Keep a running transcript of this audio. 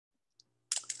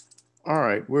All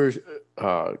right, we're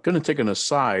going to take an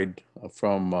aside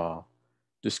from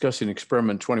discussing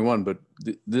experiment 21, but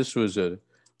this was a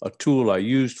tool I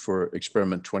used for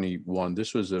experiment 21.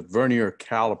 This was a Vernier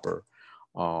caliper.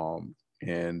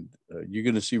 And you're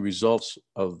going to see results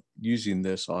of using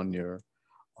this uh,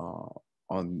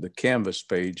 on the Canvas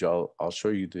page. I'll show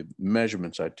you the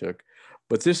measurements I took.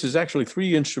 But this is actually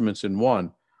three instruments in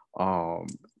one.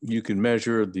 You can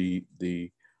measure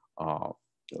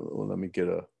well, let me get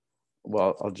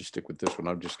well, I'll just stick with this one.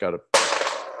 I've just got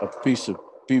a piece of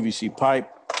PVC pipe,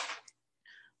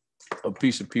 a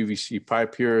piece of PVC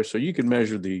pipe here. So you can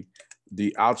measure the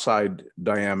outside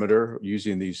diameter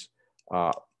using these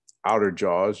uh, outer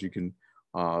jaws. You can,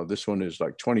 this one is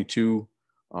like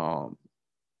um,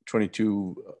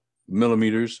 22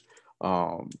 millimeters.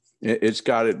 It's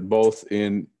got it both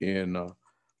in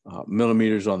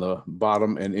millimeters on the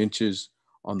bottom and inches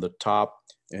on the top.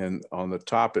 And on the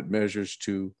top, it measures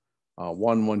to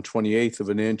 1/128th of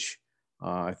an inch.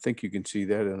 I think you can see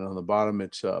that. And on the bottom,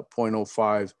 it's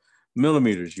 0.05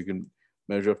 millimeters. You can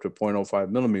measure up to 0.05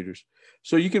 millimeters.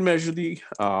 So you can measure the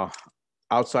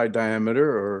outside diameter,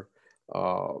 or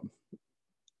uh,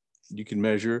 you can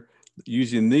measure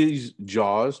using these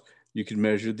jaws, you can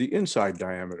measure the inside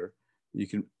diameter. You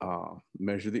can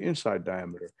measure the inside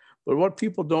diameter. But what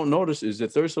people don't notice is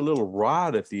that there's a little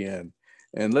rod at the end.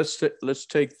 And let's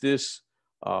take this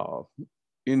uh,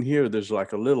 in here. There's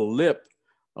like a little lip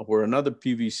where another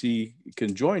PVC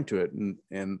can join to it,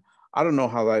 and I don't know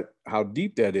how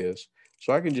deep that is.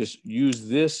 So I can just use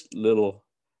this little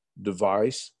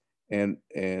device and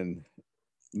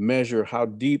measure how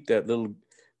deep that little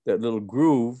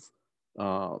groove.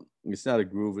 It's not a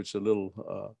groove; it's a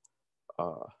little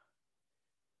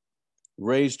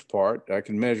raised part. I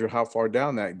can measure how far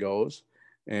down that goes,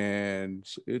 and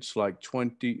it's like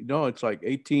 20. No, it's like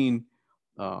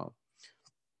uh,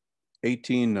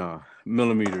 18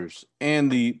 millimeters.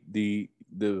 And the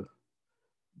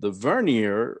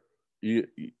vernier, if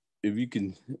you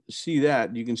can see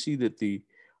that, you can see that the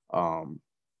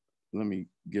let me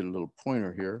get a little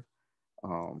pointer here.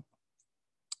 Um,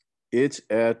 it's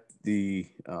at the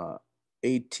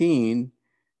 18,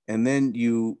 and then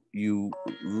you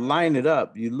line it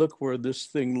up. You look where this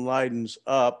thing lines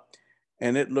up,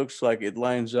 and it looks like it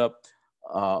lines up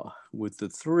with the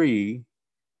 3.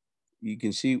 You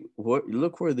can see what,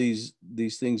 look where these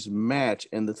things match,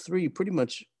 and the 3 pretty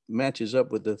much matches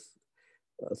up with the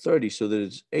 30, so that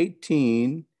it's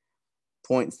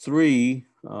 18.3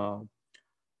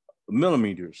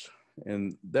 millimeters.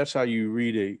 And that's how you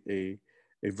read a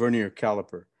vernier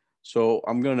caliper. So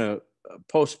I'm going to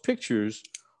post pictures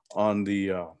on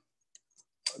that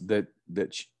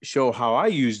show how I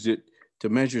used it to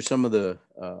measure some of the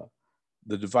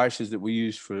devices that we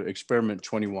use for experiment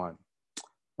 21.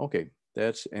 Okay,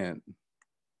 that's end.